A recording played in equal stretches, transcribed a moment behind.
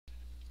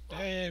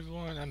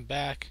everyone, I'm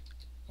back.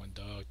 One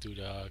dog, two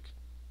dog,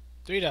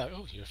 three dog.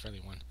 Oh, you're a friendly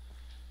one.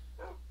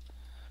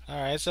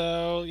 Alright,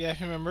 so yeah, if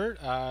you remember,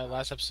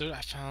 last episode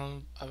I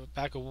found a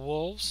pack of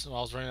wolves while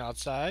I was running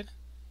outside,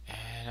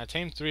 and I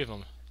tamed three of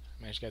them.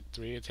 Managed to get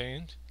three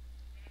tamed.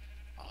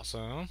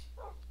 Awesome.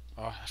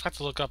 Oh, I forgot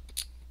to look up.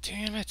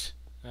 Damn it.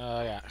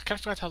 Yeah, I kind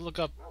of forgot how to look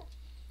up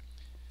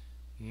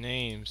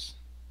names.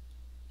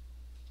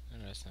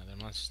 Interesting, now there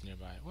are monsters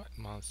nearby. What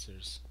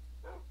monsters?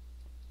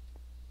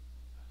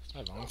 Is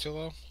my volume too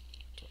low?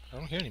 I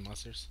don't hear any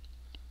monsters.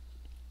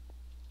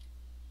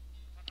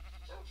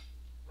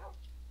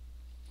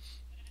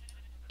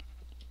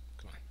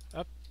 Come on.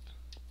 Up.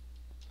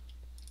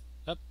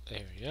 Up.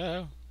 There we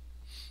go.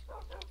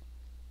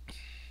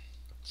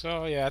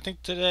 So yeah, I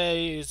think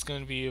today is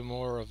going to be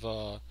more of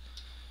a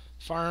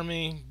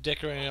farming,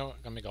 decorating. I'm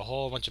gonna make a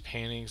whole bunch of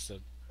paintings to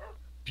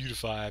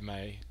beautify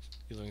my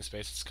living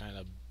space. It's kind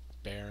of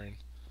barren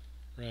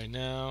right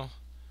now.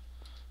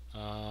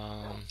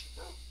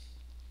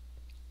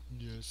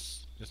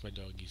 Yes, that's my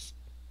doggies.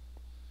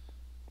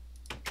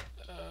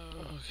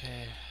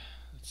 Okay,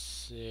 let's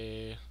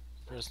see.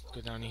 First,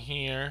 go down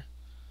here.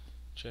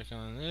 Check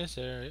on this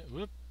area.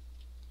 Whoop.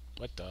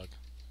 Wet dog.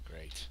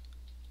 Great.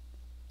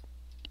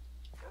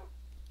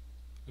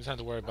 We just have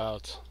to worry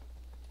about.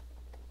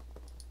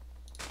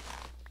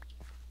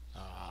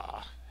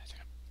 I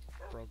think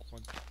I broke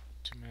one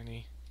too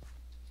many.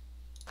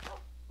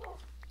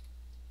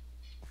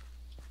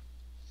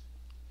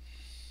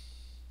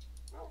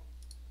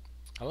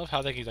 I love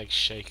how they can like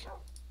shake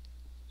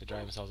to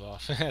drive themselves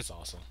off. That's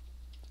awesome.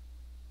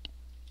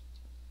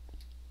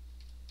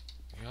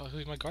 You know,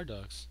 who's my guard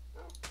dogs?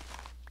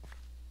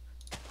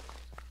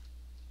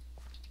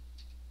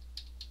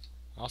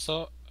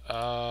 Also,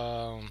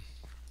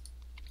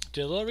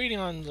 did a little reading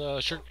on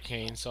the sugar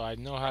cane, so I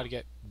know how to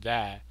get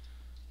that,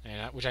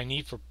 and which I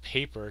need for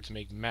paper to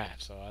make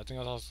maps. So I think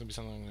that's also gonna be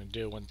something I'm gonna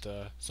do when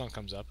the sun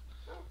comes up.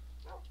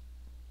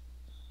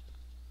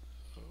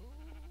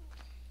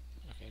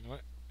 Okay, you know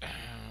what?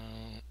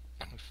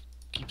 I'm gonna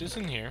keep this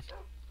in here.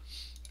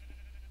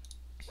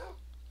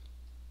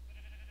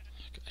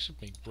 I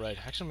should make bread.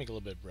 I should make a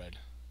little bit of bread.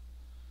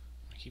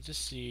 Keep the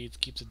seeds,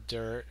 keep the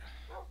dirt,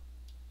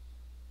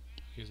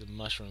 keep the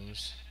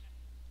mushrooms.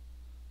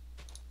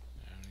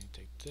 I need to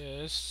take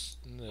this,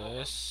 and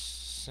this,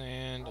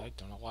 sand. I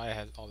don't know why I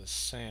had all this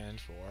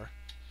sand for.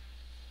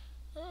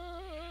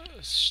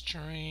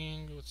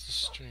 String. What's the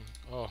string?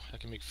 Oh, I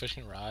can make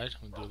fishing rod.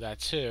 We'll do that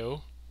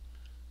too.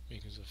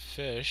 Making some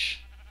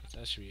fish.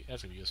 That's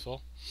gonna be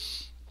useful.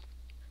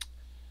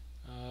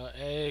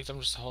 Eggs. I'm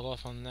just hold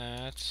off on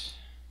that.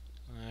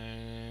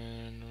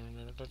 And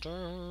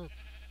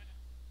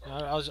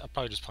I'll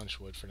probably just punch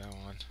wood for now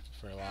on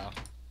for a while.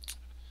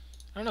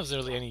 I don't know if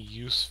there's really any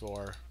use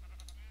for.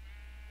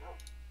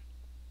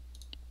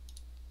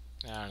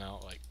 I don't know,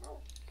 like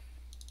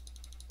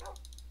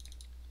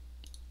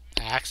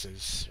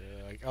axes,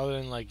 or like other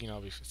than like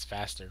if it's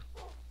faster.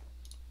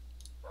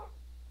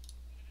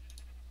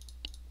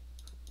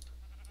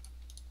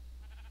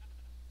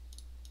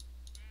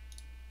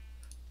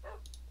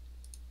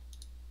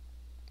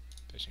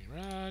 Fishing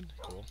rod,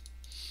 cool.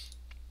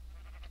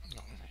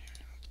 Oh,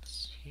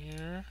 this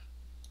here.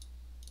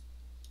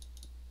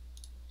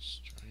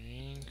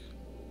 String,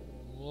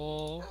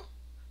 wool,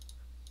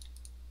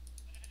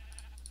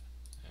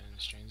 and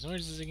strange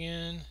noises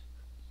again.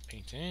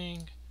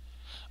 Painting.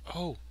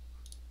 Oh,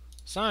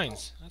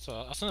 signs. That's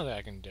another thing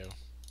I can do.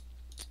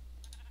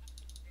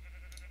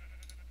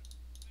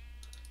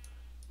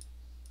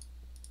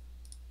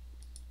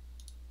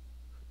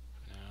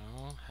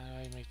 Now, how do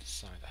I make the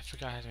signs? I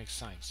forgot how to make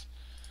signs.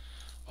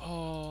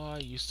 Oh, I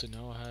used to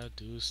know how to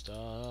do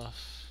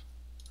stuff.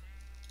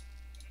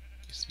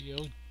 Used to be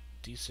oh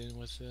decent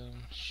with them.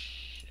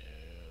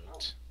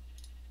 Shoot.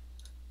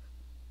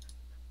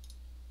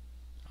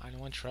 I don't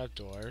want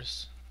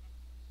trapdoors.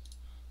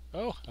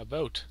 Oh, a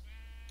boat.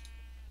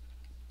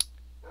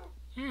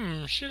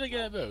 Should I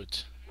get a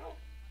boat?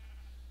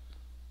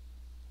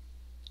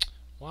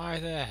 Why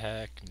the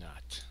heck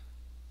not?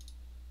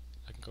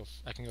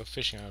 I can go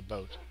fishing on a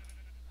boat.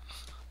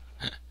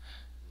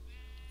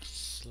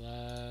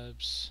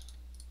 Slabs.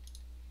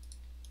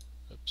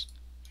 Oops.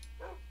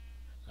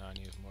 I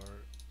need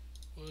more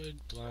wood,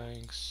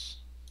 blanks.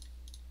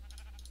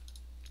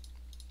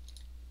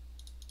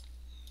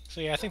 So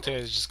yeah, I think today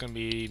is just gonna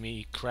be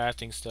me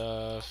crafting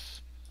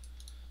stuff.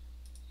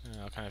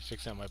 I'll kind of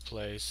fix out my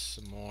place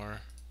some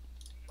more.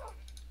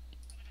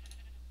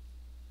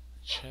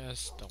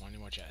 Chests. Don't want any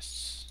more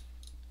chests.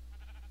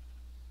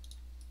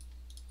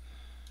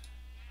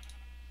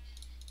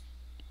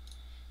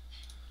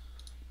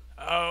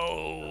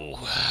 Oh,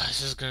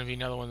 this is gonna be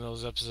another one of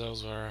those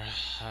episodes where,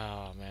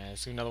 oh man,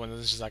 it's gonna be another one. This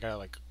is just I gotta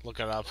like look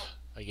it up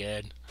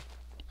again.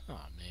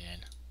 Oh man,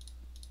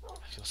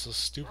 I feel so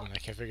stupid when I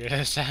can't figure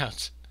this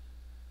out.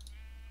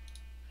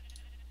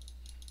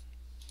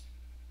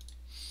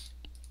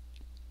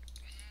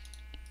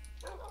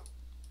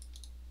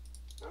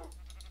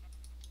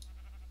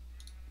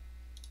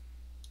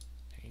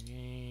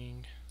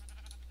 Painting.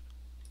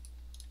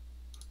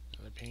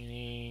 another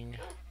painting.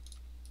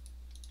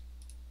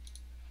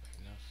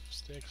 Enough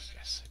sticks?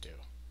 Yes, I do.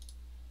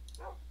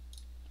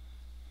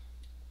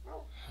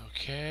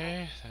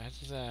 Okay, that's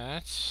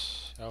that.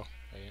 Oh,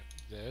 wait,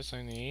 this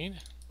I need.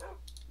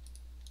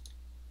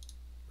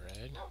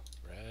 Red,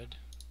 red.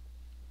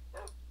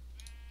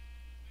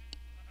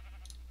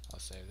 I'll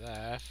save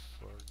that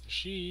for the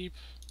sheep.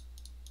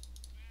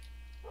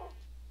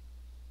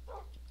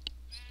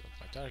 Still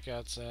quite dark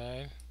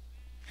outside.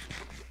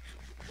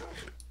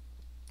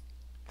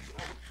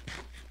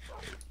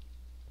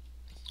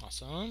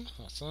 Awesome,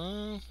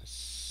 awesome. Let's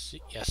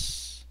see.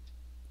 Yes.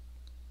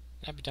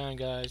 Happy time,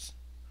 guys.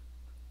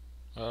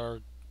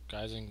 Or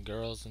guys and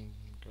girls and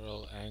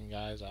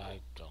guys.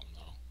 I don't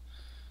know.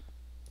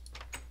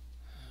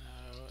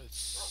 Let's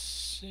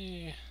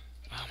see.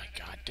 Oh my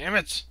god, damn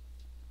it!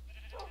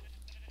 Oh,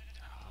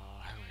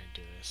 how am I gonna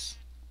do this?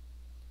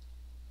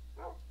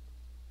 Oh,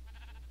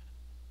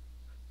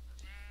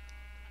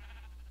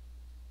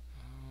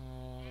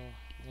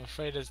 I'm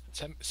afraid to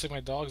stick my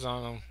dogs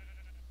on them.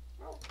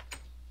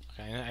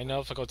 Okay, I know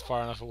if I go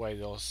far enough away,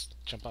 they'll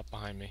jump up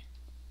behind me.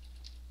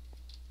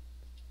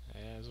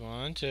 There's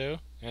 1, 2,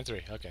 and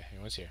 3. Okay,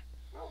 everyone's here.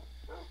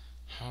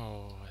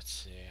 Oh, let's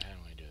see. How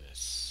do I do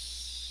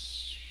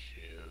this?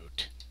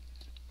 Shoot.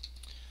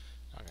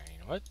 Okay, you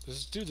know what?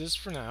 Let's do this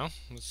for now.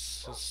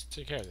 Let's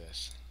take care of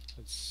this.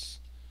 Let's.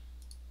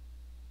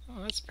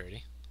 Oh, that's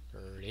pretty.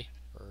 Pretty.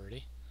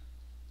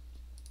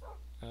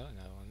 Oh,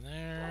 another one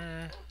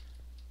there.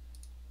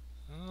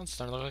 Oh, it's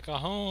starting to look like a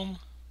home.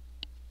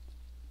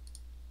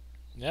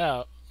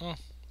 Yeah. Oh.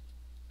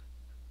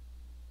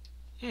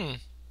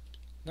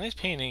 Nice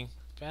painting.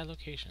 Bad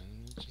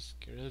location. Just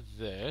get rid of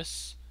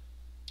this.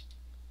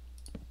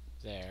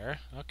 There.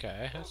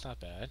 Okay, that's not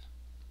bad.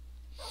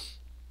 Let's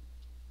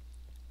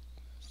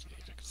see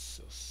if I can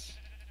still.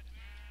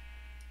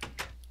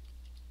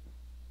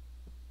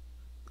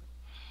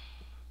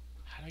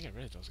 How do I get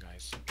rid of those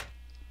guys?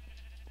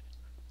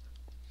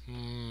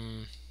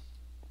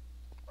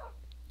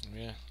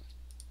 Yeah.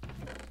 Oh,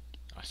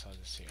 I saw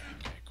this here.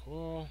 Okay,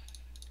 cool.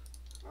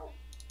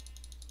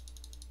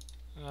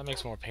 That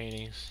makes more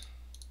paintings.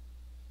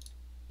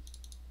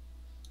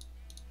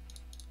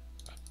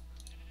 I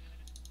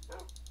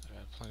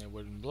got plenty of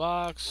wooden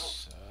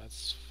blocks, so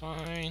that's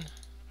fine.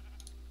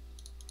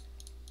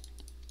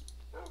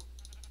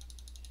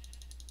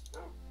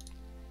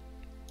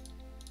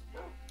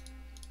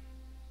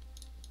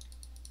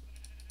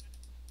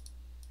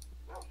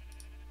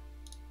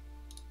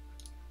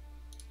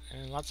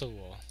 And lots of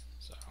wool,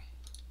 so.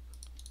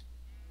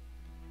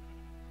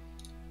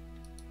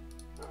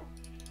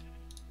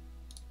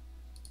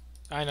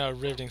 I know,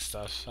 riveting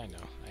stuff. I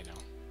know.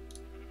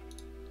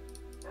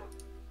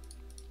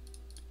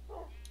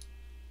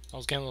 I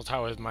was getting a little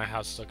tired with my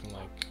house looking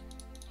like,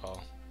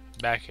 well,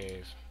 back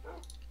cave.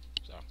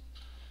 So,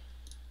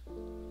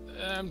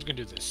 I'm just gonna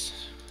do this.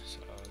 So,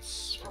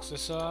 let's fix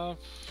this up.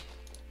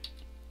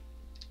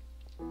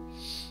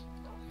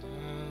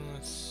 And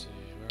let's see,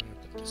 where am I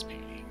gonna put this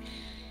painting?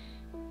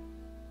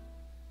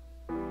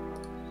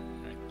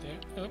 Right there.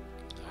 Oh,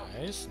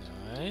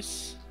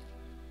 nice.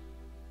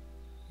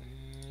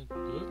 And,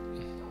 boop.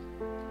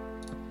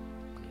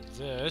 Move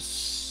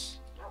this.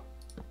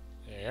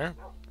 There.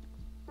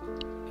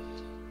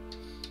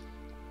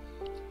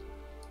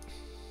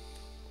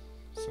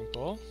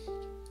 Simple.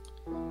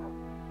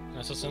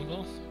 Not so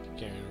simple. I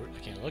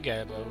can't look at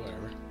it, but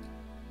whatever. I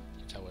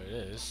can tell what it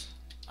is.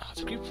 Oh,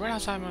 it's a creep right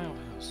outside my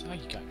house. Oh,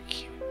 you gotta be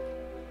kidding.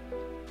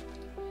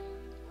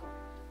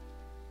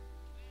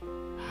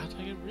 How do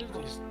I get rid of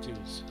these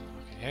dudes?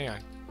 Okay, hang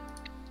on.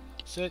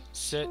 Sit,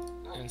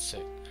 and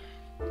sit.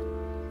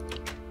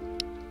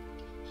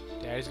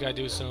 Daddy's gotta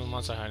do some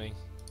monster hunting.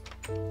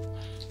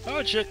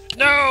 Oh shit!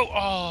 No!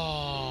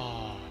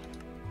 Oh!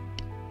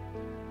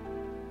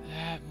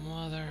 That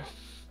mother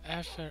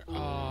effer.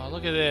 Oh,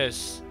 look at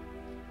this.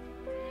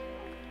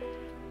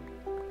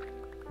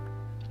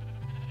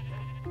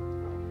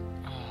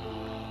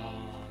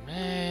 Oh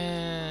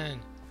man!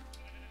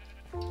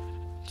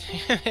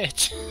 Damn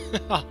it!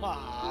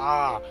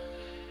 Oh,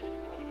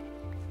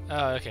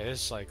 okay.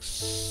 This like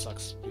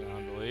sucks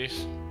beyond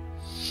belief.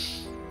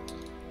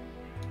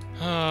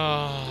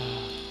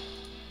 Oh.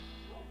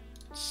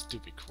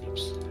 Stupid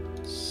creeps.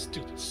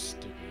 Stupid,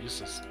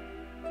 useless.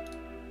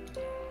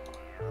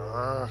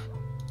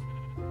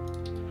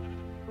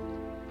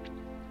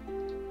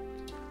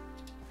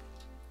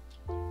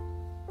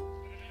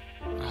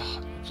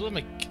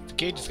 The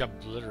gate just got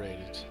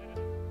obliterated.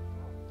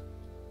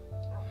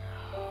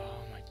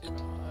 Oh my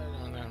god, I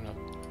don't have enough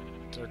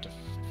dirt to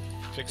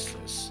fix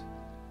this.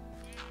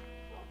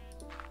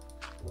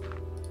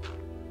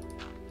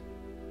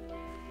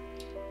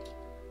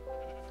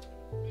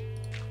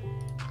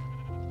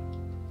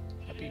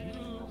 Happy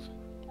move.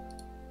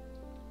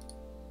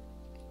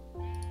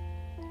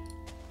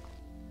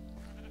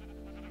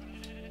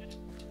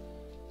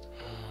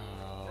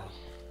 Oh,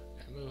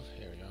 move.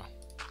 Here we go.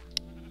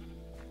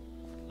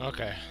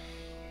 Okay.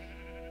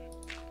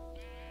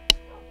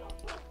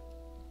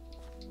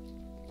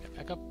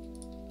 Back up.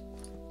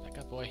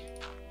 boy.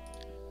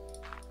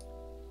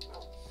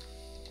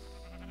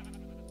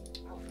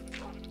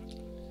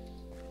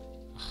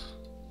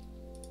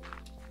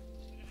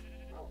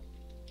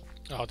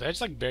 Oh, did I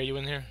just like bury you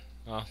in here?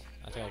 Oh,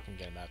 I think I can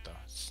get him out though.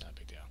 It's not a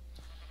big deal.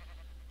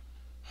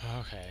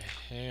 Okay,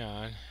 hang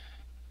on.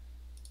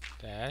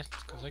 That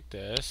goes like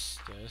this,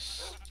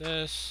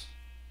 this.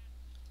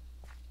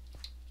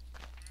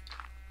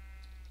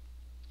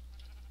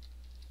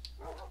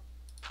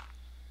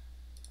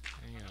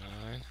 Hang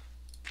on.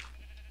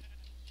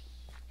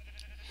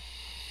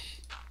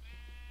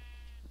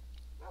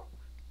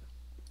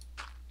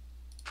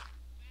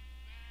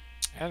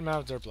 Add them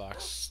out of dirt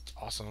blocks.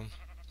 Awesome.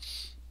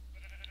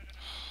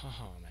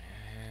 Oh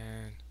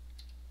man.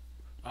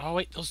 Oh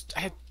wait, those I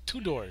had 2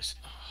 doors.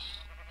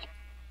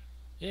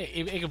 Yeah,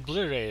 it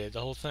obliterated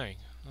the whole thing.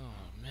 Oh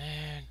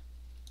man.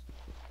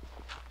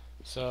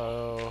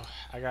 So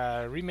I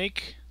gotta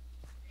remake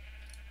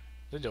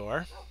the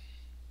door,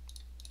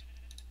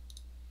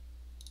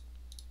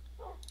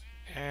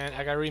 and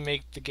I gotta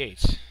remake the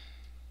gates.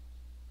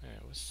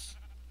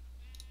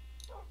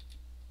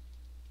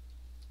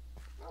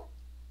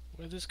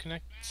 Where does this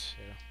connect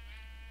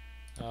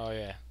to? Oh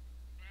yeah,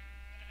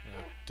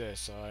 like this.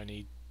 So I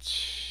need.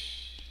 Shit.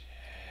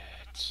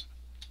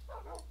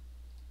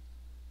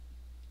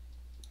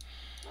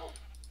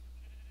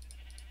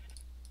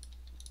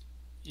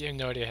 You have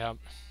no idea how.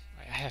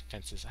 I have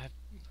fences. I have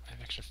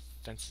extra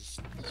fences.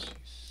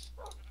 Jeez.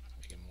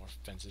 Making more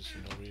fences for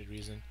no weird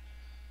reason.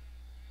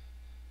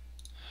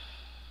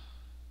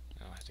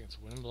 No, I think it's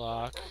a wooden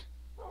block.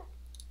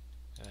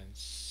 And then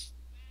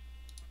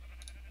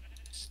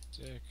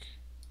stick.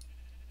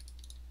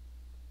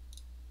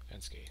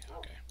 Fence gate.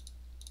 Okay.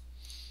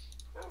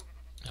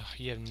 Oh,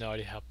 you have no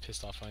idea how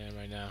pissed off I am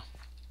right now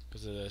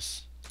because of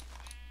this.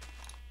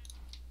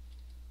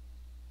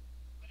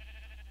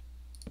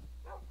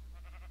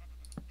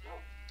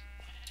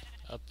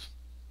 Up.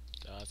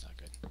 Oh, that's not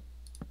good.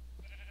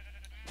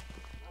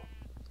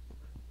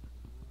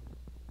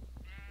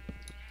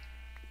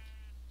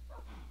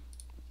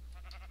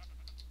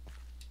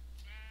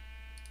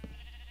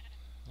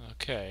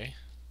 Okay.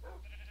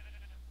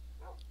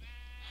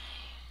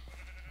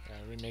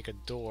 Gotta remake a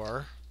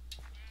door.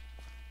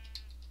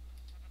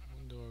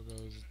 One door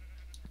goes...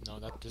 No,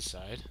 not this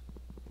side.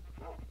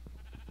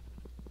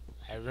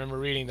 I remember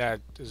reading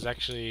that there's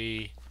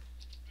actually...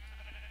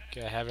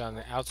 Gotta have it on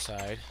the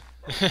outside.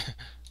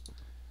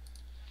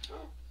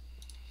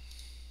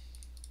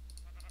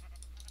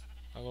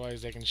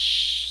 Otherwise they can I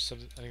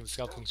think the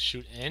skeletons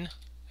shoot in,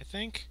 I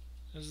think.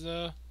 Is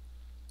that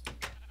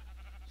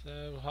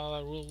how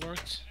that rule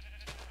worked?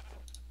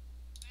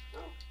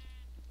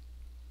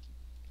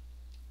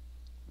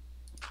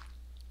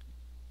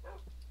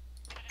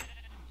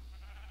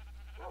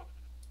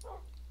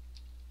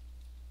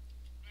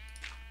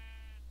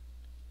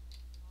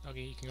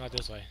 Okay, you can go out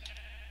this way.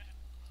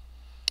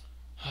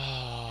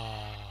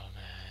 Oh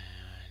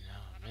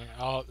man.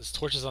 Oh, these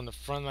torches on the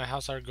front of my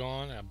house are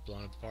gone. I got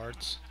blown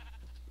apart.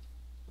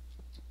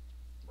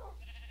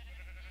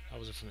 That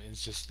wasn't from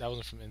that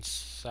wasn't from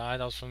inside.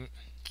 That was from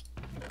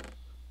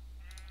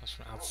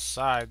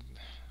outside.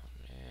 Oh,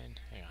 man,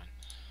 hang on.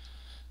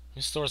 Let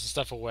me store some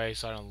stuff away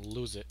so I don't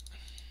lose it.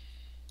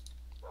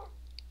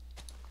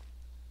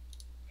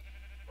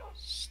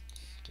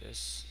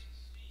 This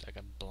that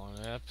got blown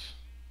up.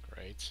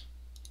 Great.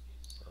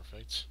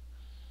 Perfect.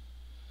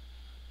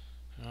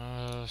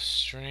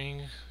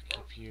 String.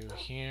 Keep you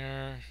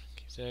here.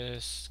 Keep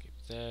this. Keep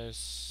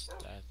this.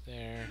 That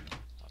there.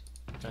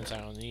 Fence I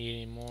don't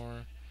need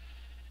anymore.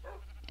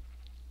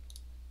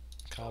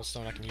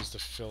 Cobblestone I can use to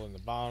fill in the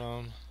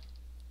bottom.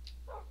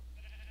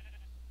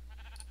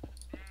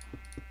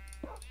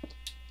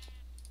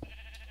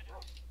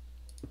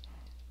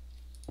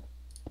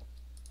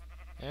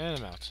 And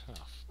I'm out. Oh,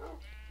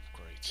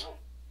 great.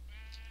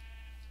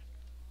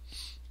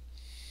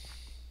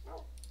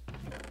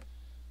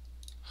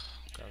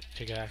 Grab a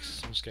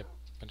pickaxe. Just get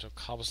a bunch of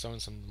cobblestone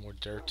and some more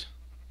dirt.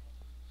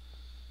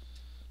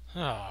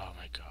 Oh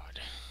my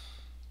god.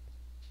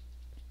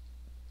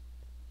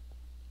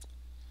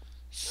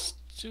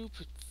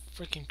 Stupid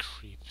freaking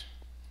creep.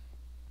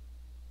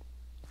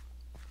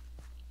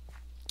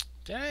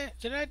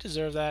 Did I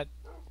deserve that?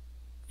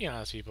 Be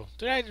honest, people.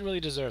 Did I really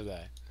deserve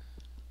that?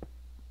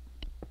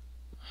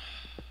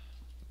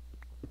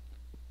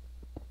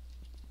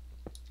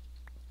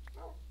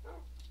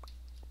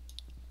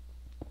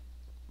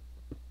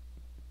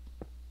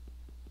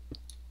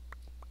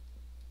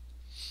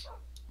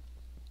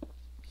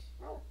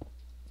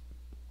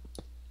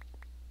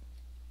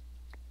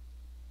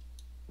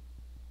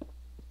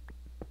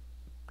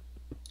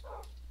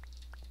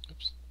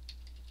 Oops.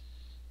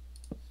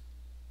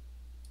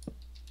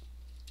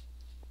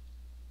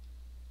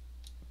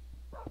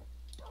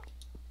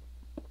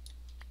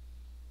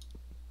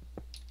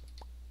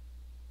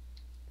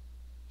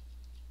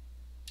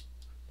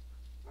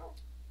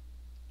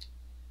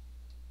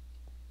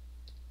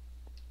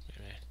 Wait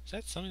a minute. Is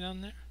that something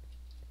down there?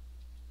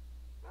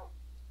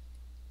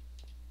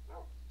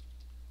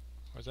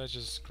 Or is that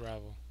just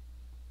gravel?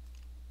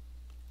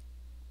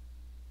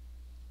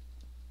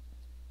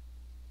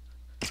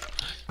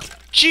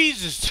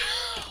 Jesus!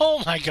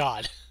 Oh my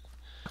god!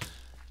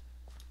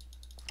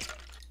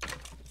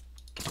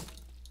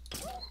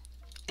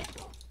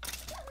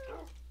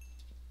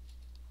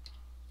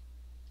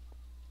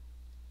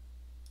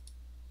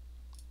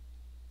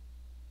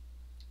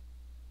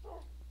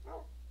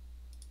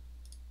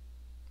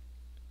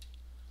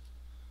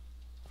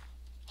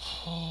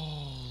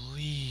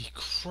 Holy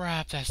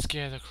crap, that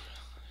scared the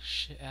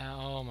shit out.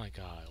 Oh my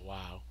god,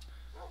 wow.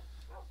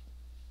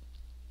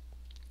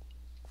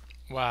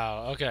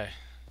 Wow, okay.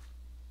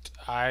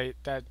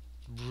 That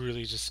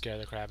really just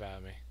scared the crap out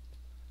of me.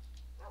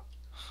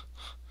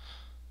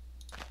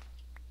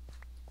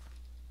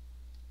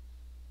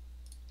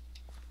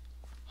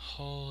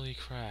 Holy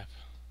crap.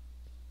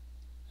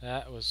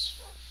 That was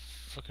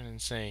fucking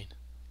insane.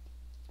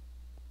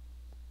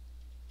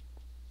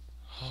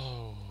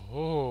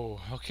 Oh,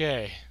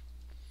 okay.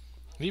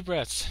 Deep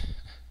breaths.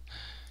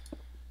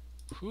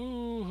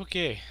 Whew,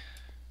 okay.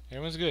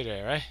 Everyone's good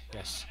there, right?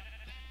 Yes.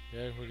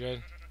 Good, we're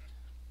good.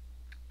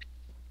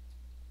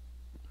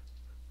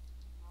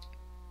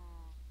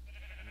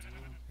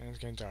 And it's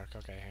getting dark.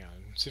 Okay, hang on.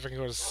 See if I can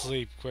go to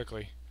sleep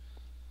quickly.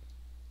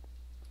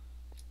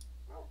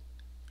 Okay.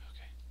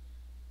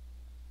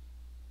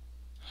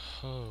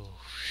 Oh,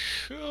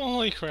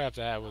 holy crap,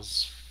 that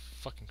was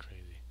fucking crazy.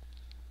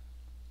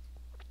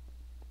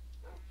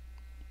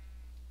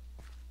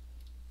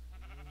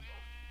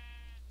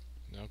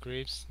 No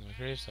creeps? No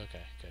creeps?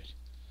 Okay, good.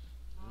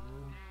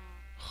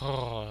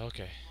 Oh,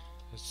 okay.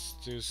 Let's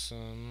do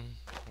some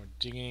more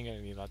digging. I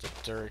need lots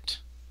of dirt.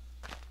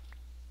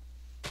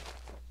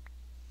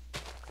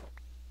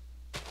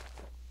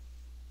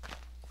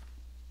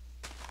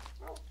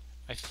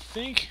 I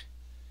think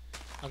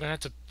I'm gonna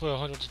have to put a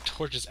whole bunch of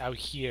torches out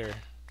here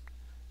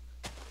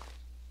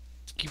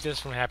to keep this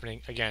from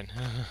happening again.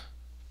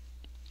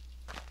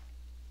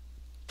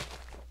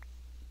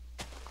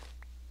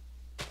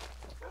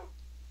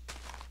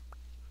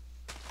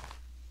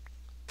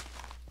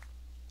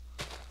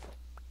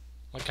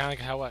 Like kind of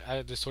like how I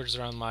have the torches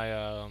around my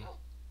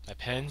my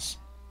pens,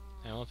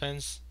 animal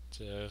pens,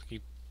 to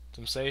keep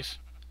them safe.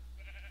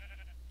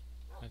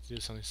 I have to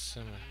do something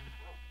similar.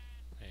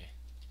 Hey,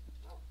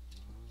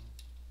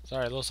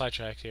 sorry, a little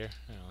sidetracked here.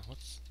 Hang on,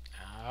 what's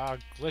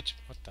glitch?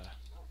 What the?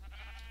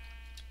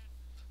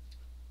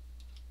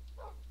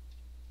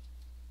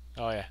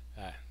 Oh yeah,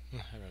 I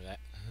remember that.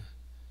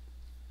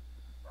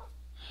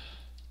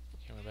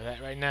 Can't remember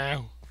that right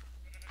now.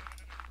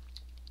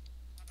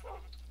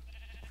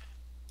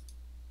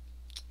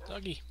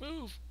 Doggy,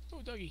 move!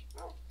 Move, doggy!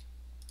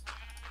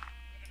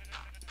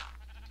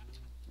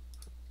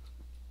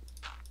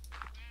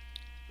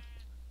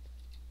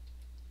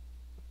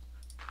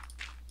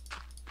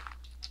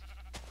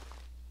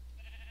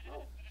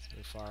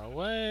 Too far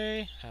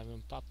away. Have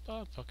him pop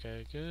up.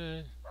 Okay,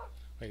 good.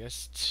 Wait,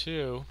 that's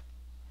two.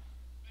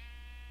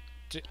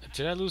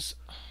 Did I lose?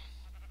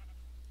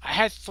 I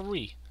had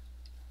three.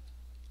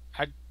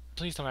 I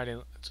please tell me I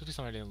didn't. Please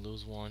tell me I didn't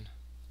lose one.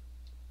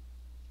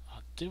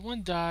 Did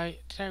one die?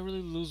 Did I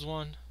really lose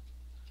one?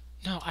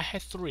 No, I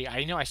had three.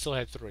 I know I still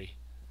had three.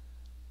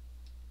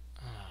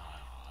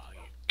 Oh,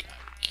 you gotta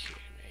be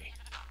kidding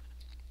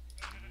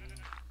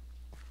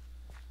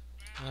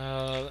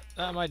me.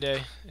 Not my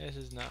day. This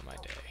is not my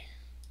day.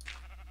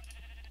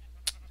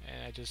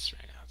 And I just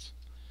ran out.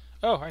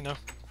 Oh, I know.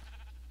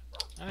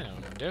 I know what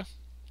I'm gonna do.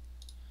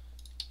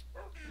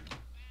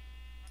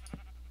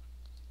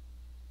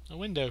 A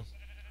window.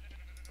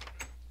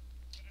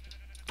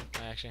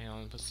 Actually, hang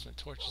on. Put some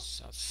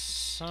torches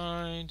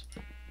outside.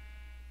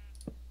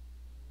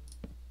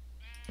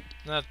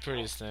 Not the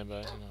prettiest thing,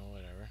 but you know,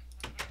 whatever.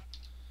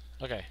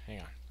 Okay,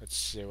 hang on. Let's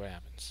see what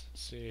happens.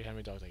 Let's see how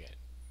many dogs I get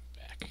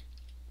back.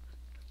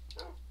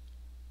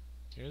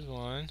 Here's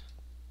one.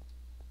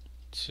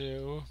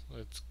 Two.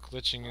 It's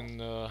glitching in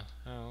the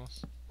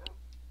house.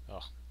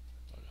 Oh.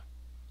 Okay.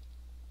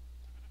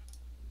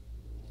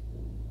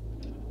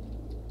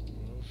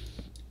 Move.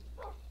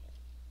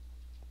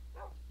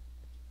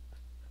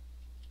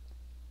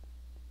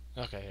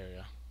 Okay, here we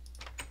go.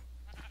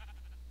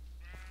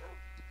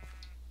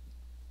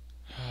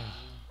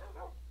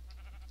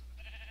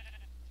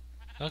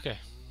 Okay. I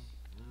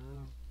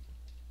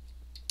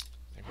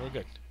think we're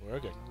good. We're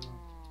good.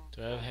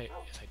 Do I have hay?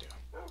 Yes, I do.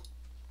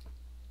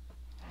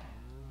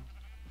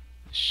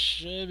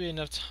 Should be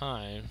enough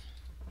time.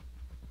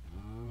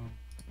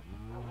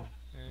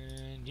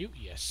 And you,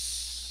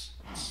 yes.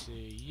 Let's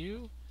see,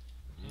 you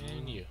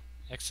and you.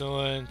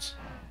 Excellent.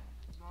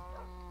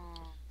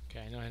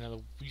 Okay, I know I have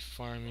another wheat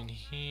farm in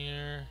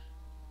here.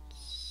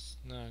 It's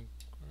not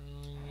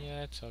growing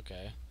yet.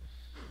 Okay,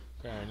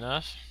 fair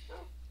enough.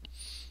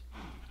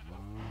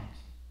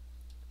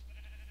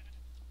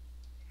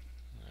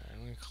 Alright, I'm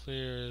gonna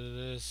clear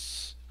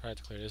this. I have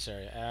to clear this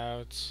area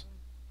out.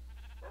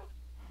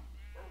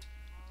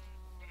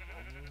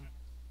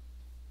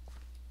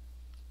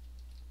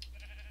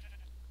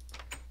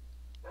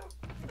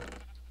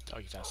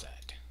 Doggy's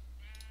outside.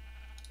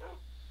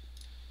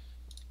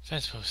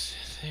 Fence post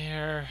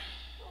there.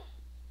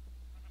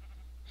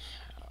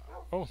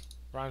 Oh,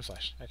 Rhyme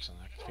slash.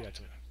 Excellent. I can feed that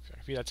to them. If I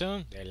can feed that to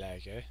them, they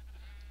like it.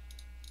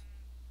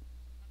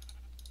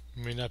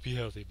 May not be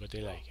healthy, but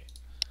they like it.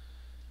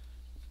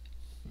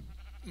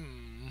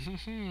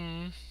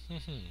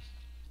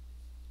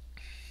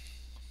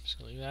 Just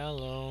gonna leave that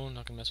alone.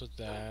 Not gonna mess with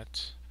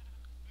that.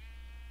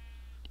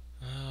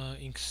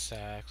 Ink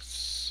sac. Let's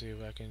see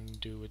what I can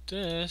do with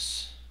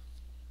this.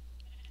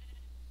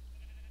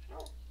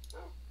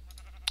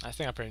 I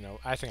think I know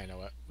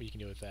what you can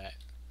do with that.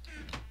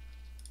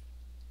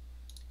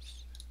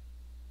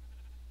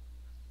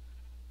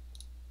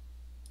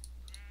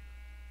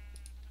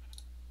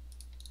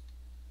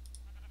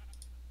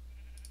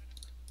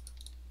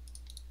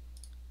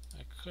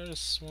 I could have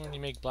sworn you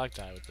make black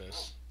dye with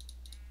this.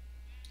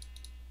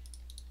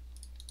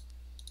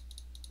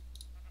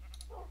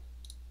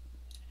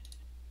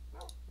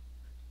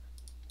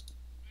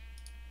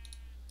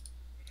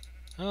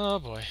 Oh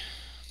boy.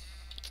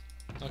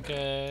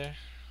 Okay.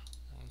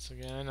 Once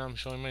again, I'm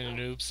showing my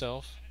noob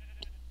self.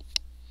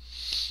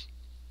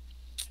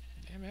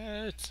 Damn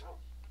it.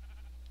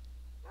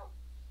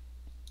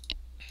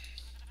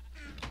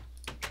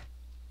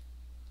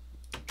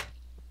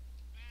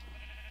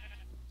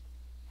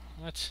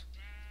 What?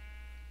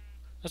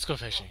 Let's go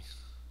fishing.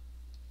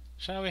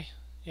 Shall we?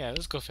 Yeah,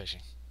 let's go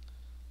fishing.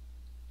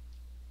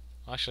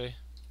 Actually,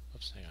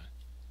 oops, hang on.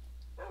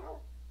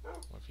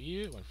 One for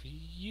you, one for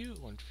you,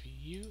 one for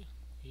you.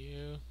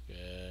 You.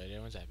 Good,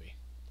 everyone's happy.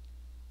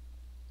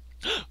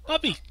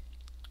 Puppy!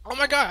 Oh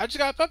my god, I just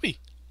got a puppy!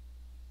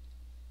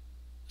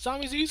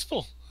 Zombies are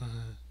useful!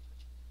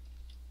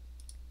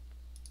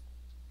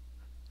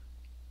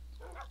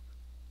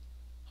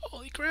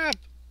 Holy crap!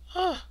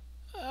 Oh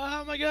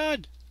my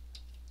god!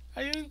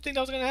 I didn't think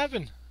that was gonna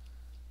happen.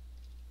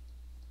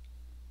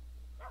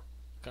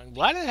 I'm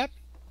glad it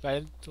happened, but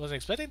I wasn't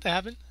expecting it to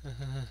happen.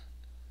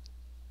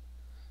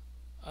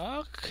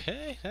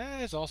 Okay,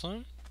 that is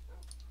awesome.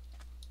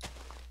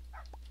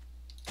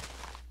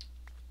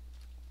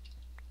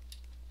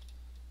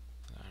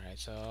 Alright,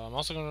 so I'm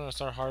also gonna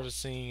start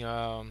harvesting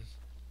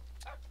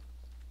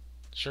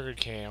sugar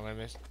cane. I'm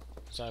gonna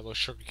start a little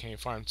sugar cane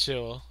farm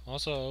too.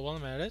 Also, while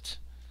I'm at it.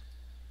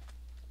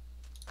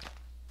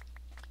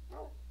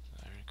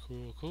 Alright,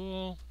 cool,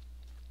 cool.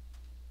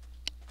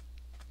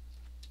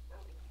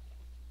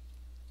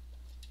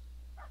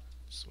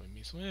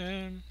 Swimmy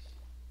swim.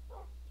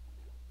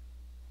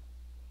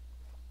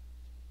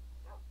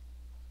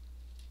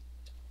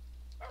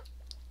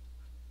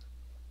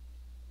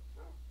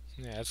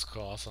 Yeah, that's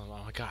cool. Awesome.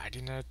 Oh my god, I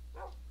didn't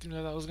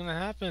know that was gonna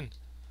happen.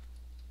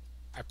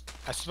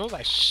 I suppose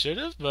I should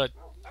have, but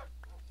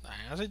I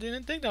honestly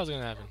didn't think that was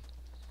gonna happen.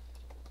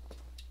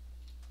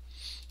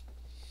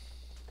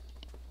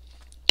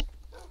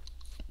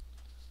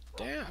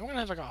 Damn, I'm gonna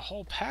have like a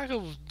whole pack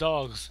of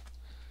dogs.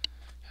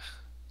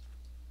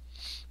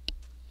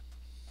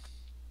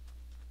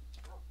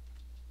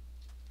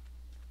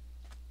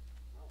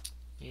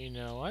 You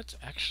know what?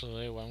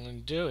 Actually, what I'm gonna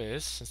do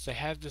is, since they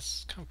have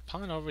this kind of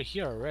pond over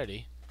here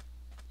already.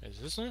 Is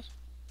this one?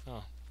 Oh,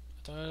 I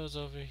thought it was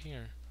over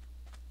here.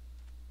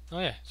 Oh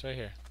yeah, it's right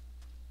here.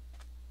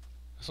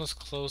 This one's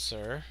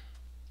closer.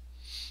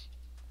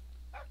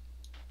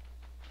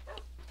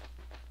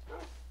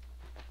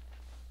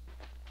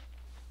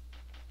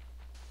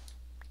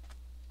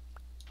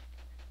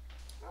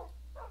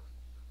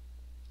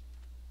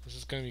 This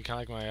is gonna be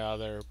kind of like my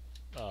other,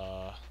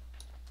 oh,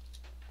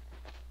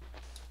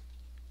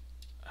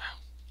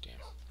 damn.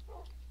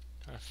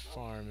 Kind of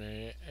farm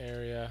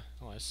area.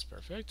 Oh, that's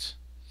perfect.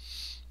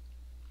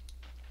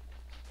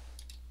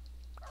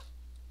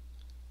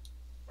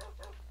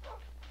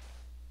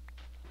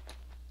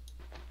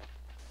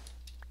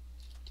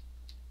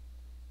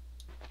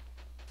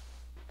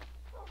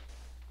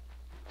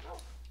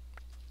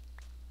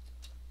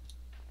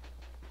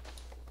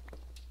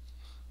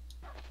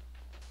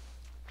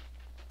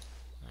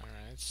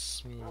 Alright, let's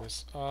smooth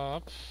this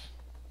up.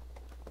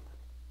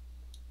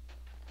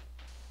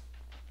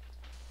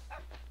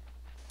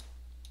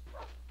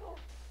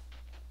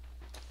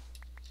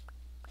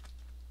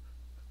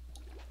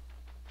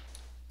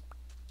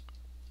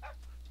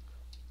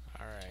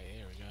 Alright,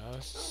 here we go.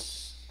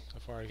 So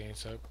far, getting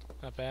so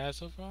not bad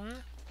so far.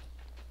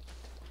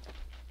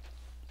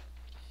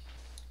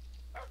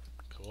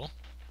 Cool.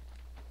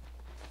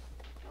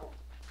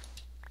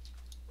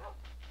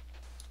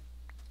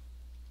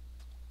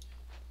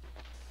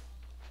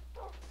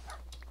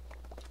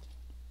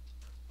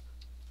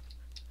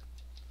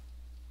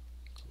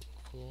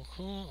 Cool,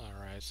 cool.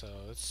 Alright, so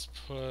let's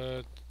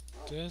put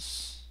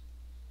this.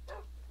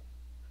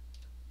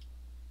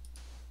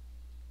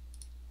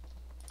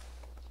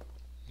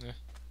 Yeah.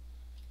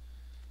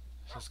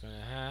 This is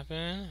gonna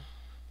happen.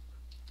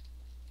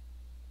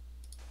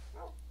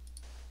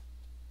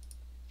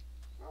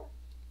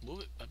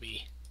 Move it,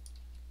 puppy.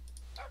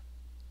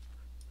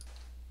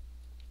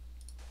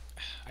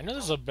 I know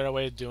there's a better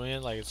way of doing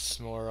it, like it's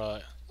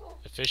more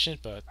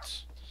efficient, but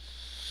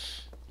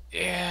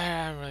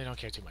yeah, I really don't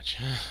care too much.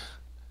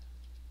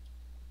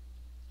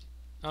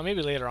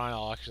 Maybe later on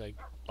I'll actually like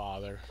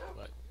bother,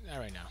 but not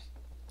right now.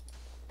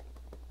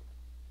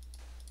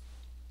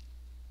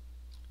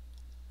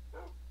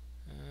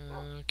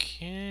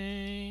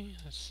 Okay,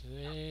 let's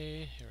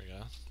see. Here we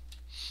go.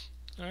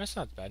 Oh, that's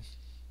not bad.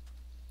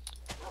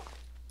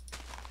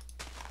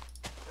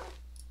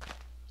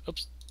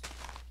 Oops.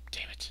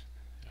 Damn it.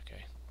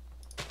 Okay.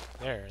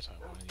 There's what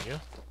I wanted you.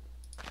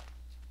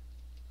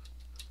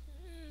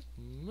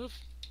 Move.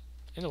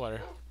 In the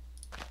water.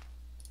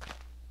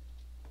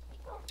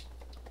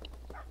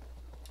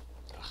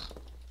 Ugh.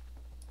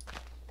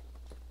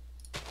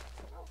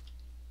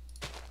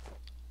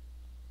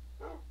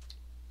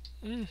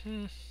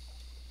 Mm-hmm.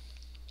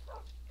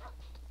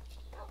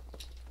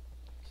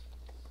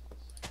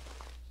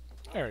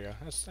 There we go.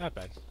 That's not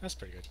bad. That's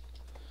pretty good.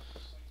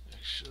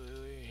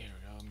 Actually, here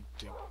we go.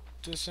 Dig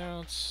this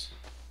out.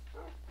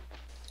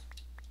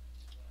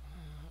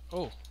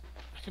 Oh,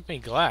 I can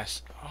paint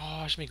glass.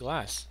 Oh, I should make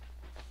glass.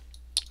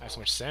 I have so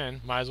much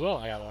sand. Might as well.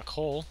 I got a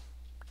coal.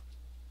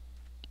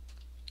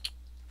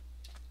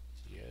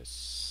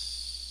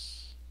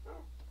 Yes.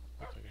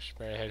 Looks like I should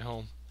better head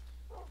home.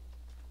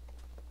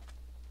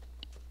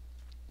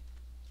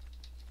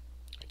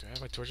 Wait, do I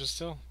have my torches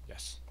still?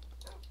 Yes.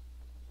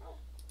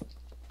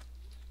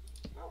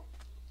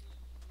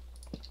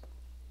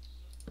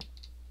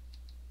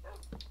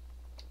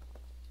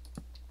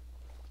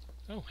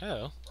 Oh,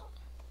 hello.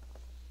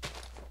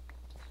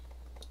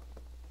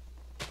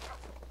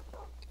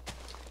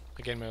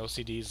 Again, my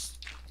OCDs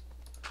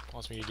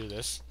wants me to do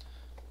this.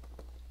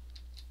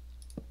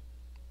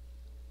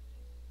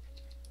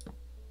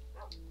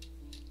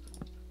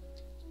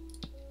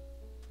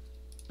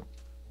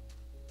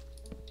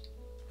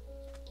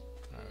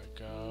 There we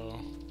go.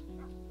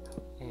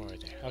 One more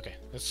right there. Okay,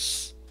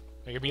 let's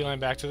make a beeline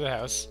back to the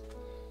house.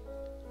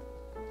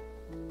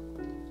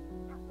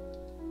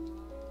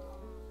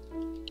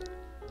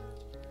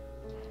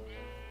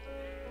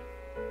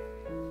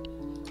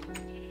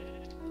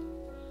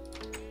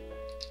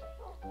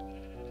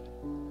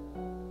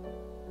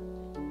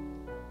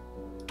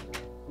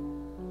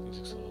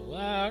 Music's a little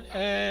loud,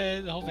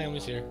 and the whole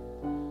family's here.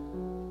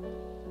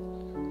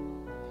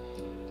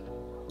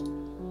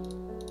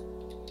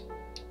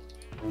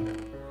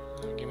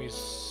 Give me.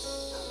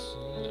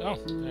 Oh,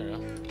 there we go.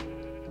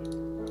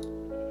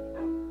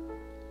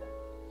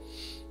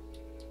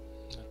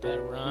 Let that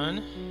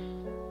run.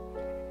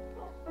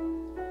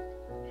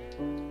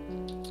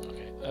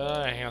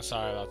 Okay. Hang on.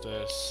 Sorry about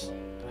this.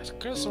 I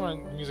could have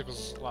sworn the music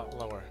was a lot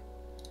lower.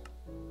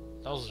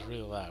 That was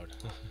really loud.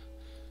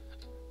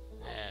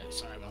 Yeah,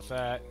 sorry about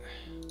that.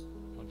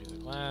 One piece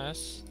of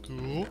glass.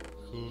 Cool.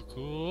 Cool.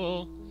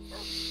 Cool.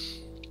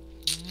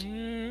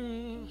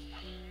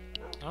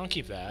 I'll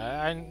keep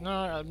that. I'm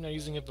not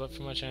using it but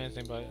for much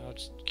anything, but I'll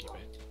just keep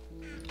it.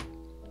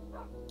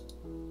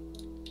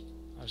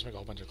 I'll just make a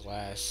whole bunch of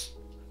glass.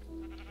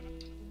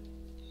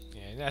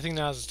 Yeah, I think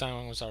now's the time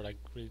I'm gonna start like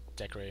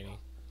redecorating.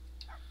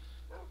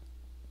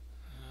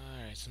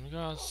 Alright, so I'm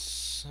gonna go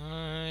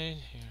outside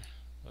here.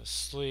 Go to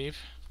sleep.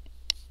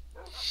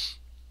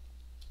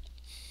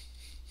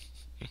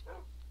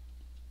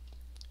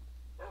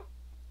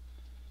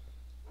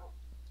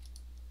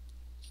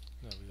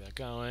 That'll be that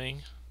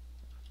going.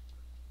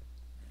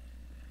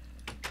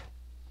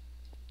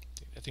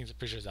 I think the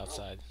picture's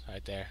outside,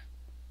 right there.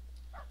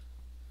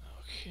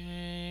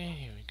 Okay,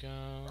 here we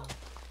go.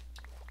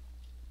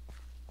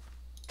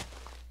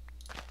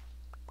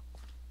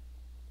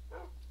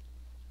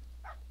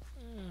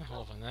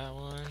 Hold on that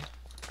one.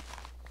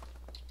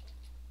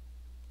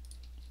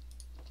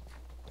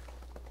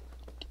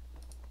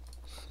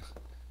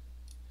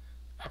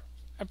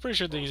 I'm pretty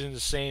sure they're using the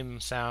same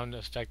sound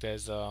effect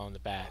as on the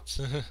bats.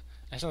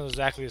 That sounds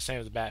exactly the same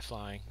as the bat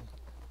flying.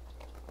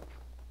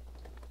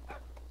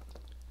 Alright,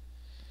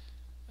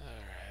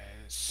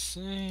 let's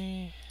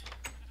see.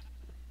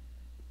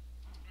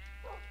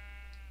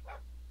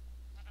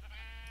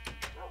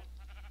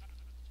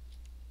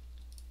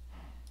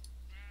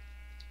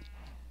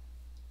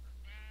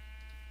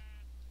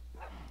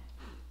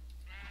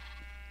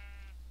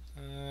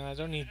 I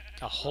don't need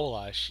a whole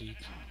lot of sheep.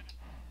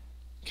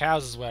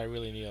 Cows is what I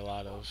really need a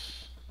lot of.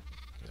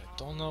 I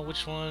don't know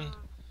which one.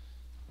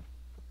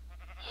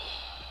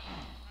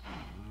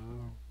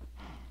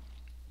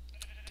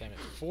 Damn it.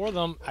 4 of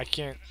them I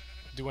can't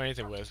do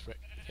anything with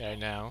right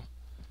now.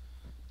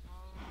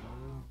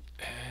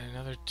 And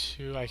another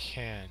 2 I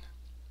can.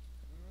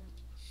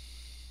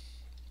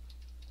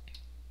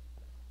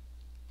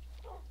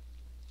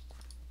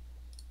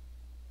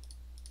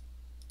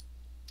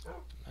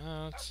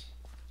 Out.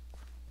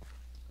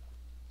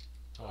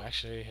 Oh,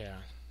 actually, yeah.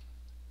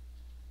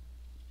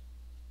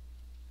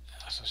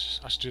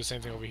 I should do the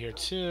same thing over here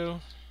too.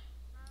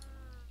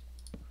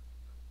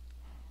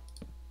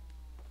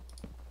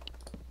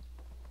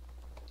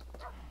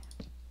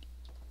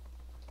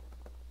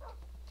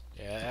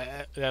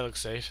 Yeah, that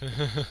looks safe.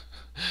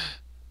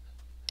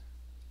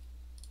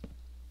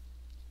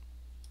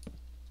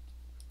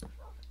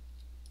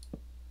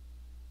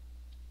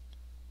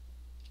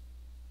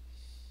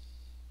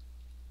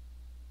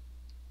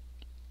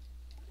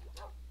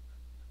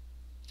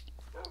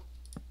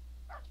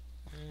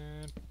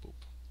 And boop.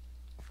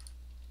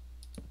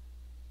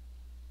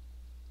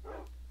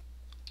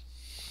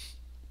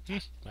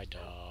 My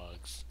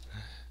dogs.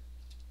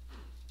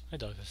 My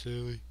dogs are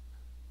silly.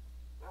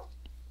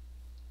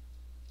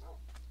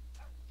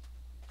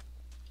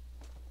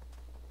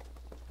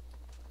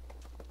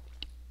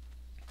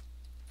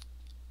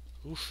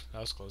 Oof, that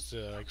was close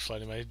to like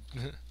flooding my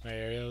my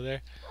area over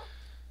there.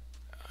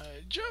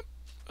 Jump.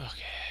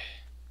 Okay.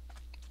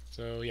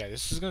 So yeah,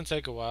 this is gonna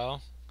take a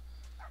while.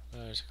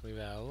 Just leave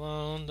that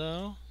alone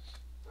though.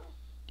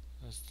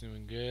 That's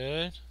doing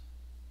good.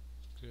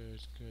 Good,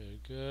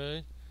 good,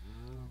 good.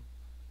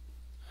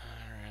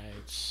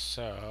 Alright,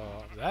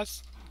 so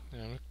that's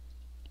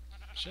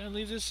should I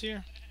leave this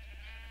here?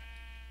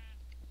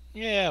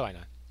 Yeah, why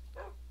not?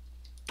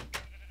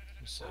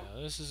 So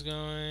this is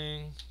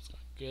going. It's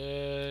going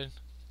good.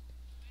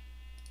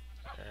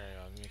 There,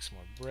 I'll make some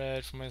more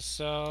bread for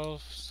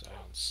myself so I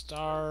don't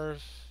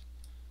starve.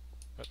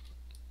 But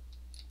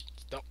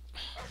don't.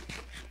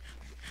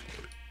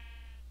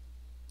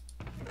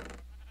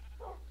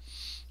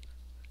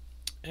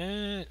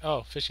 And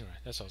oh, fishing rod.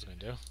 That's what I was gonna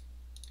do.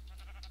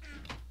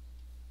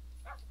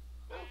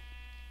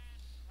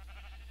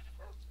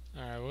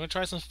 Alright, we're gonna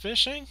try some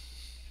fishing.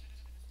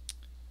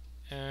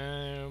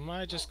 And we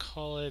might just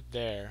call it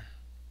there.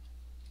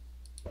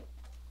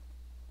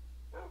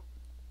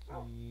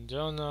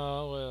 Don't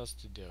know what else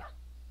to do.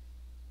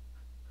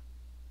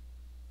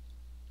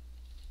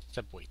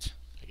 Except wait,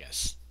 I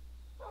guess.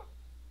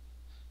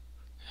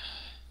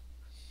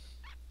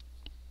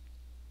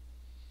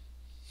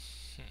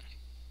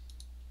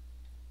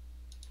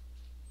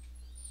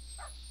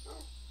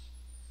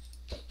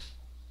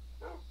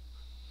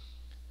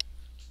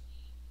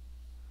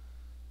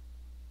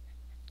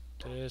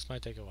 This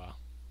might take a while.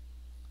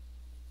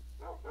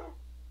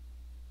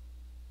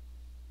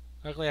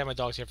 Luckily, I have my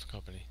dogs here for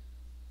company.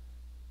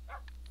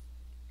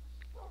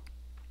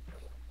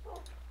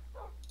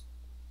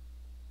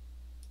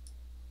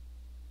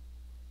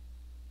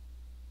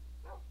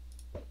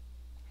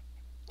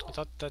 I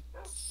thought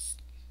that's...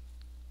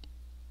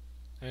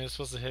 I'm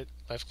supposed to hit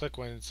left click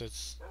when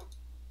it's...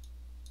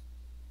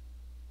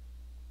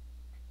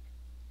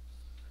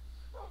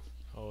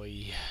 Oh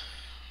yeah.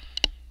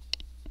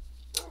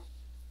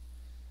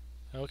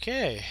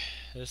 Okay,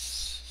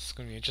 this is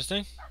gonna be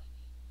interesting.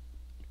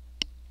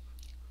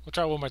 We'll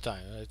try it one more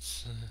time.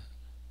 It's...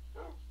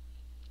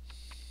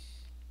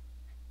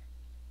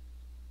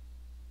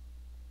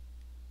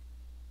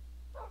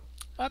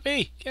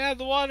 Puppy, get out of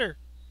the water!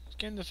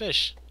 Get in the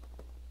fish.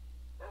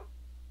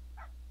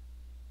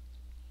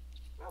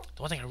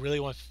 The one thing I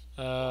really want,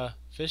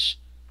 fish.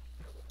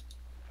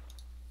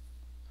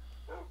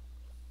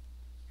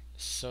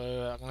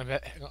 So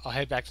I'll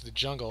head back to the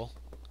jungle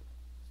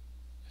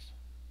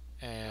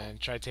and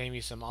try to tame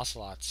me some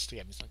ocelots to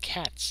get me some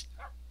cats.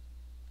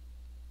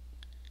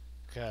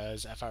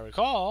 Because if I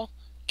recall,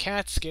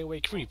 cats get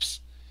away creeps.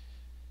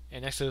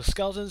 And next to the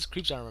skeletons,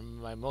 creeps are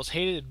my most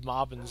hated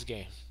mob in this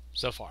game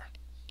so far.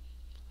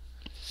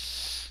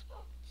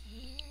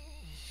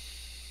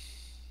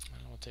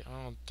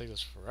 I don't take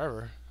this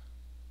forever.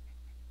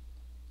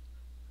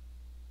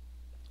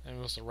 And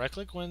was the right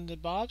click when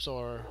it bobs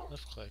or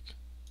left click?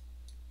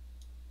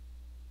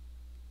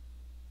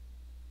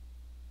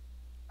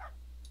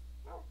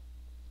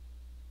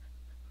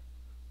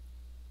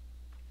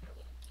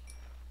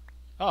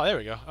 Oh, there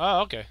we go.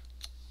 Oh, okay.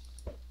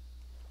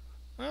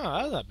 Oh,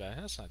 that's not bad.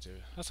 That's not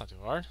too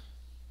hard.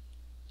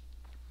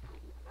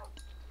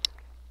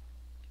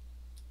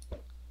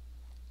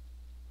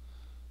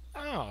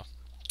 Oh.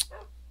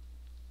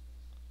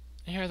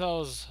 I hear that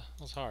was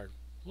hard.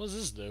 What does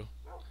this do?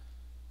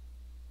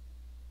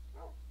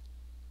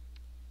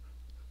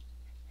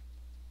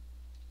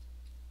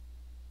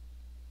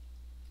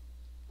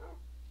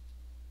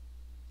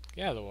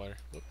 Get out of the water.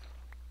 Whoop.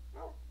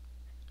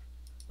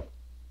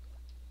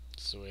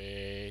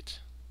 Sweet.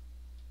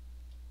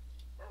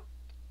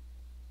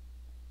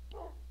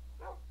 Oh,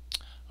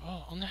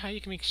 I wonder how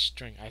you can make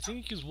string. I think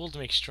you can use wool to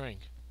make string.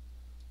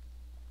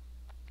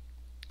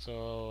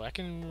 So I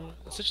can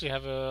essentially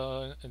have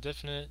a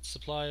indefinite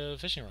supply of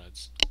fishing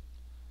rods.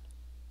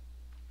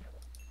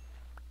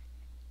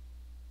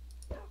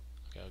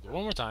 Okay, I'll do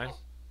one more time.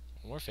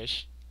 One more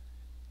fish.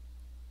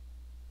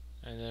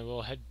 And then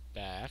we'll head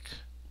back.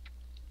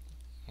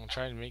 We'll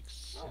try and make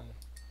some...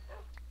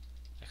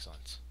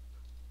 Excellent.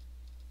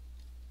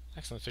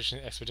 Excellent fishing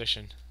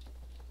expedition.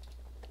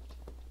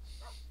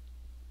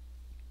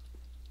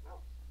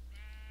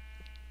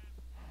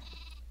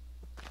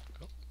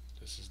 Cool.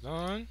 This is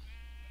done.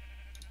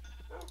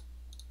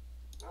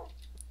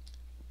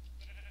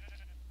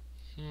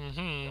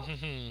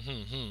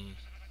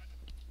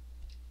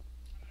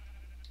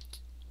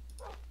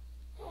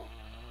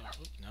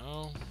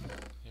 No.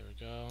 There we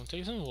go. I'm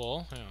taking some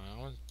wool. Hang on.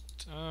 I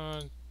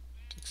want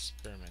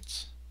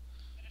experiments.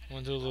 I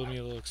want to do a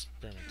little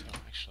experiment. Oh,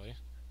 actually.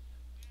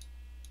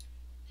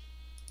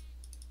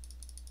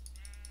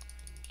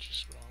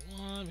 Just roll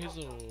one piece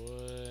of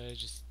wood.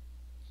 Just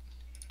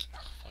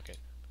fuck it.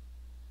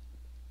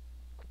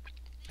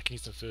 I can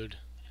eat some food.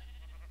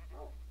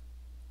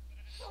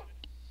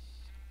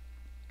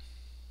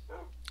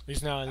 At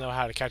least now I know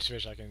how to catch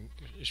fish. It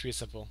should be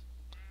simple.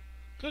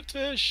 Cooked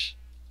fish.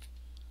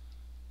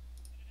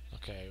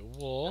 Okay,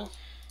 wool.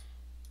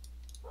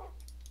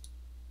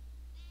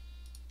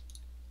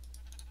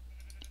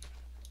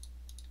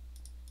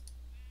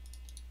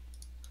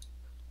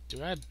 Do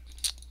I?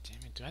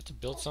 Damn it! Do I have to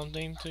build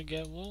something to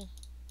get wool?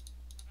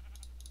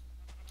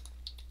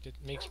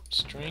 Make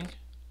string?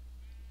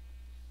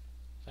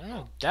 I don't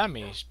have that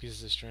many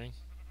pieces of string.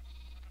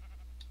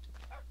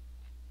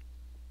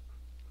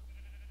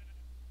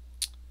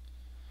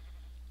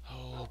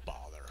 Oh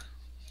bother!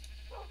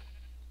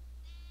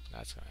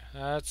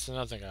 That's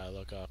another thing I gotta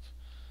look up.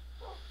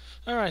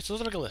 All right, so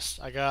let's make a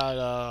list. I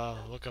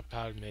gotta look up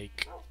how to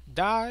make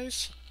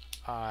dyes.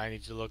 I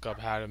need to look up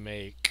how to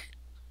make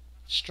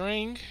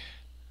string.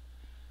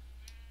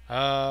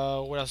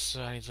 What else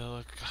do I need to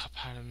look up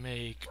how to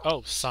make?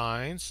 Oh,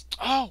 signs.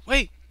 Oh,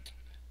 wait.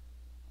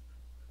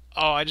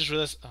 Oh, I just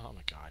realized. Oh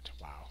my god.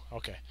 Wow.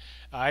 Okay.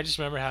 I just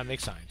remember how to make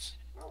signs.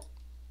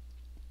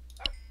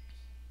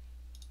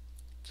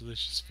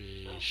 Delicious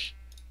fish.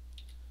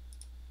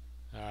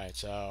 Alright,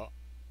 so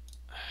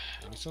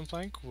I need some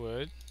plank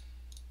wood.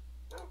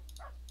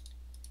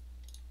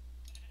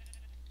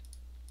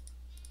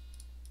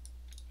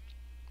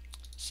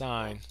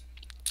 Sign.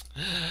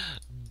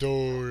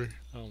 Door.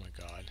 Oh my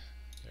god.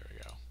 There we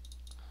go.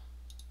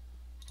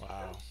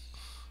 Wow.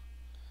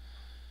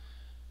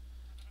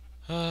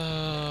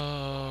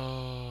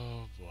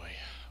 Oh boy.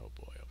 Oh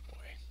boy. Oh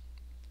boy.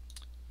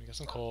 We got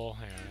some coal.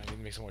 Hang on. I need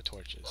to make some more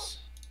torches.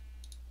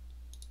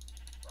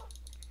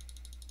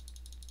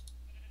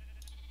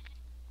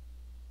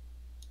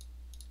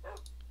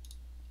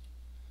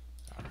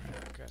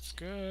 Alright, that's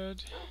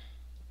good.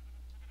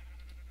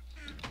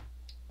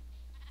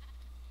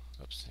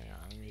 Oops, hang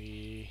on. Let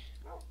me.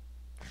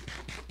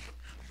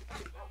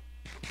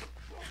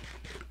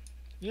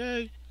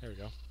 Yay! There we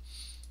go.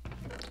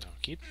 Now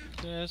keep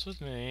this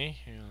with me.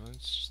 Hang on,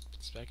 let's put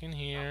this back in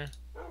here.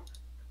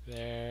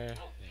 There,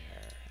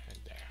 and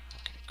there.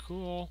 Okay,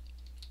 cool.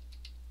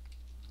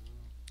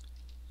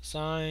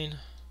 Sign.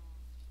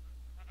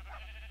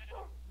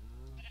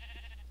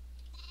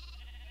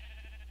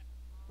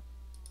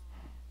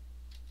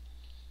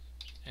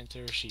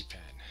 Enter sheet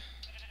pen.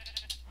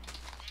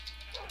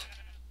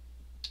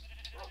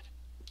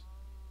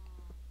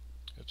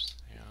 Oops,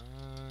 hang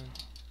on.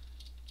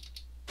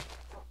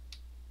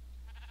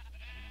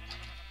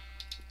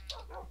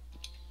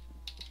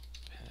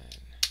 Pen.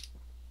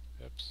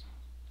 Oops.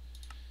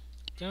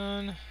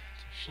 Done.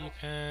 Sheet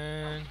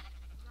pen.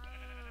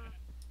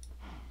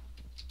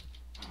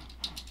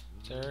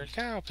 Third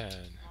cow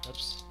pen.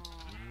 Oops.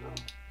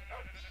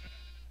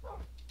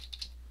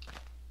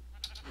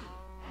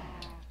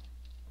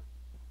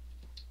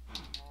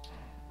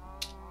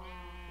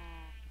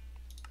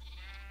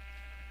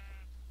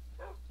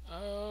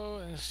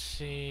 Oh, let's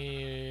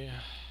see.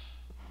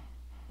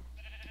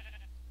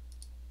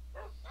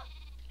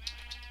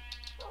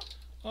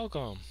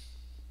 Welcome.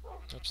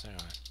 Oops, hang on.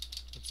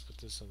 Let's put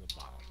this on the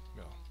bottom.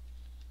 Go.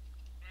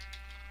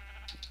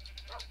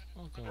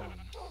 Welcome.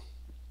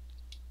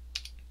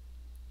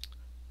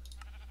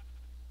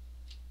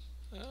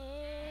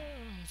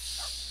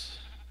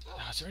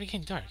 It's already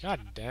getting dark. God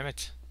damn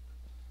it.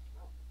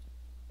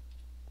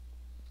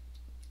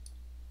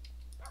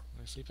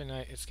 When I sleep at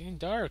night, it's getting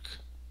dark.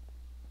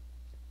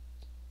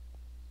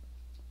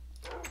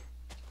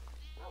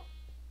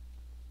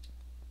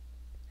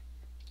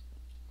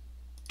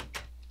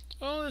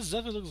 Oh, this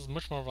definitely looks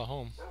much more of a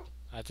home.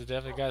 I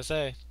definitely gotta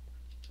say.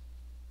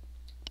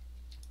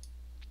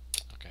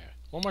 Okay,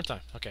 one more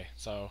time. Okay,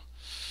 so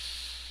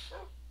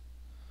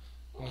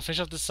I'm gonna finish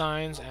up the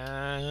signs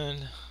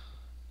and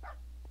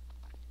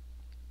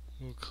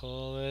we'll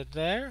call it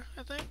there,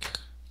 I think.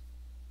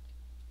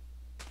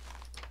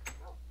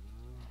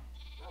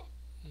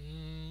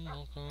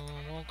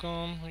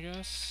 Welcome, I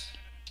guess.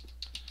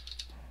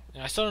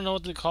 Yeah, I still don't know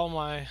what to call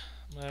my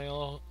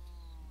little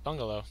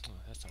bungalow. Oh,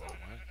 that's not what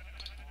I want.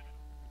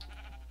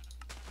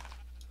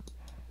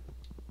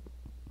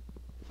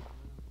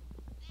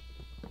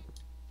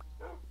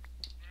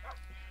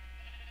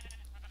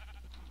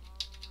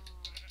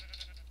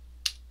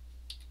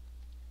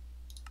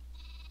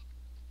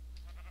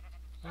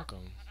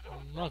 Welcome.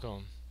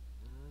 Welcome.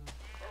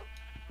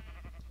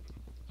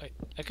 Wait,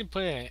 I can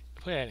put it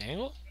at an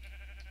angle?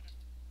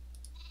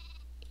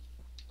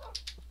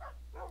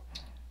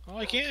 Oh,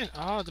 I can.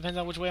 Oh, it depends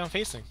on which way I'm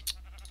facing.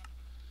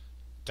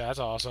 That's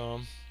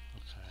awesome.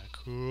 Okay,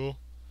 cool.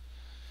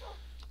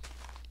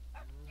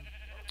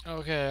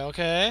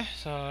 Okay.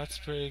 So that's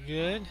pretty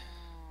good.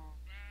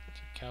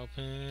 Cow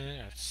pen.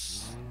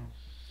 That's.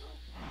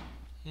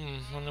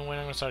 I wonder when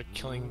I'm gonna start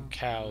killing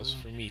cows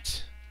for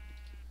meat.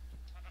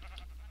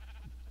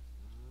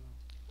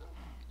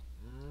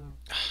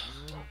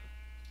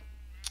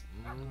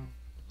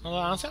 Well,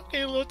 honestly, I'm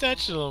getting a little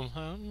attached to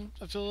them.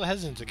 I feel a little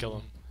hesitant to kill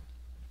them.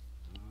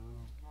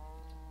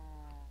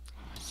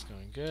 It's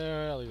going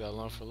good. I'll leave that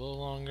alone for a little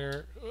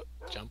longer.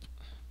 Jump.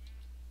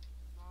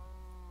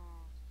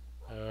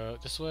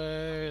 This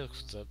way.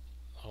 Looks up.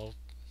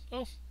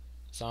 Oh,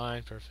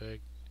 sign.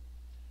 Perfect.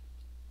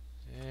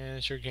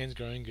 And sugarcane's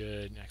growing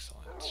good.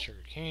 Excellent.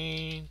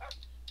 Sugarcane.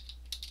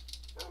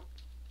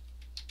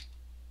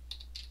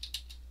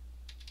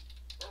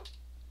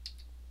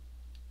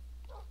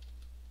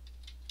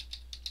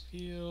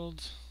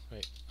 Field.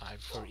 Wait, I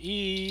before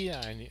E.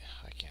 I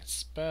can't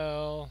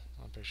spell.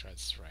 I'm pretty sure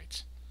that's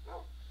right.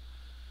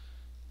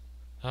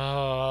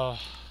 Oh.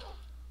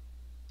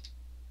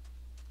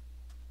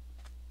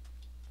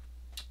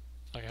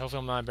 Okay, hopefully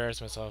I'm not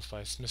embarrassing myself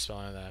by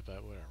misspelling that,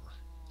 but whatever.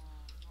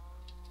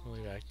 We'll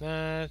leave like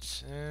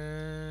that.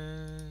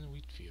 And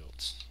wheat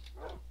fields.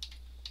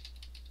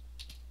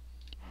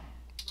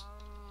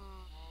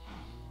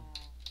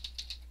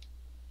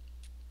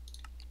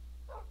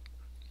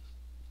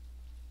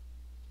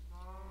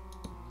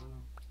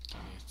 Okay,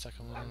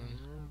 second one.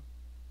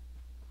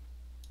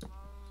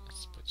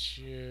 Let's put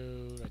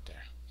you right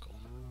there. Cool.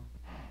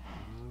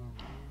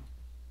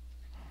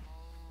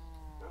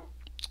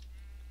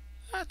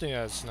 I think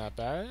that's not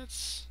bad.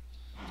 It's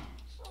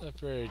a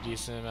pretty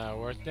decent amount of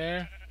work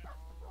there.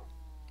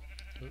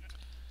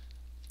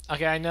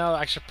 Okay, I know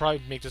I should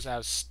probably make this out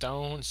of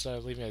stone instead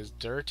of leaving it as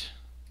dirt.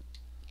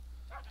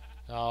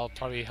 I'll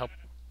probably help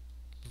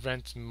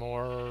prevent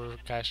more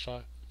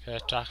catastrophes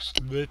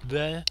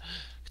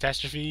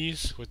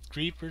with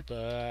creepers,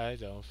 but I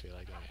don't feel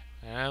like it.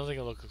 I don't think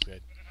it looks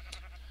good.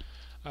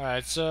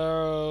 Alright,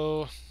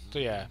 so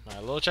yeah, my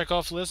little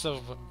check-off list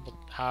of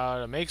how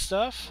to make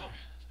stuff.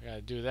 I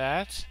gotta do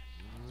that.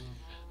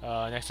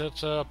 Next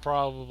episode, I'll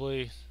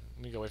probably...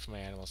 Let me go away from my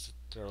animals.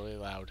 They're really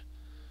loud.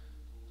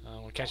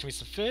 I'm gonna catch me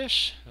some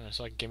fish,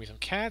 so I can get me some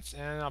cats,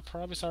 and I'll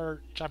probably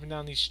start chopping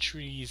down these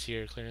trees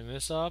here, clearing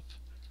this up.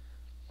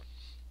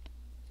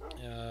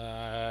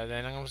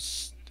 Then I'm gonna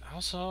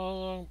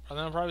I'll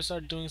probably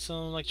start doing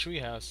some like tree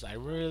houses. I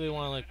really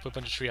want to like put a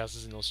bunch of tree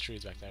houses in those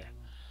trees back there.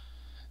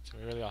 It's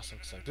gonna be really awesome.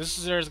 Cause, like this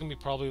is gonna be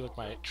probably like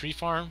my tree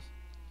farm.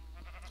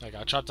 Like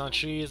I'll chop down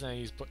trees and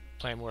I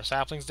plant more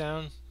saplings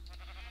down.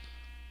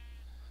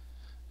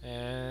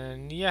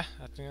 And yeah,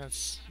 I think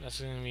that's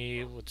gonna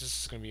be what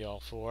this is gonna be all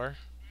for.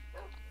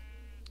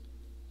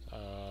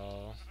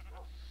 I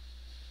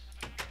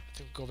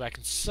think we'll go back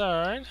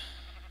inside,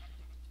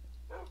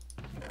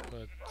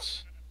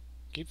 but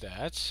keep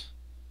that.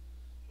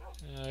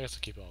 I guess I'll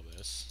keep all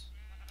this.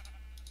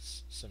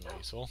 It's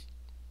semi-useful.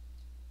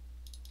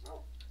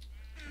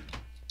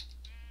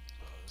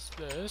 Close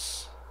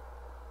this.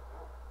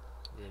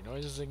 Weird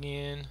noises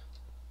again.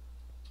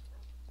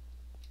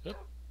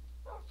 Up,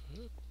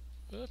 up,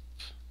 up.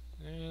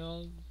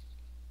 And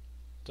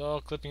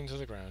dog clipping to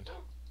the ground.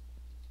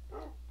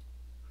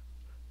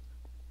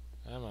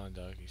 Come on,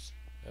 doggies.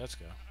 Let's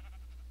go.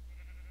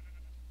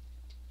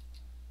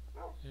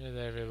 Here's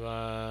everyone.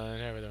 How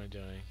are everyone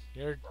doing?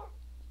 I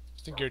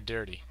think you're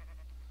dirty.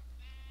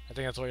 I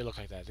think that's why you look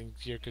like that. I think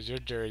because you're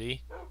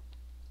dirty.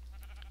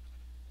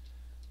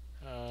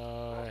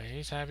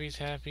 He's happy. He's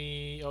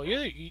happy. Oh,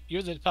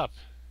 you're the pup.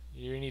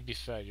 You need to be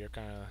fed. You're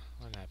kind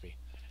of unhappy.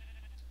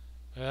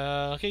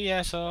 Okay,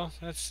 yeah. So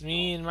that's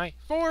me and my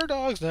 4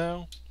 dogs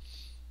now.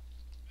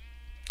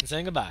 And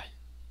saying goodbye.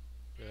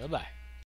 Goodbye.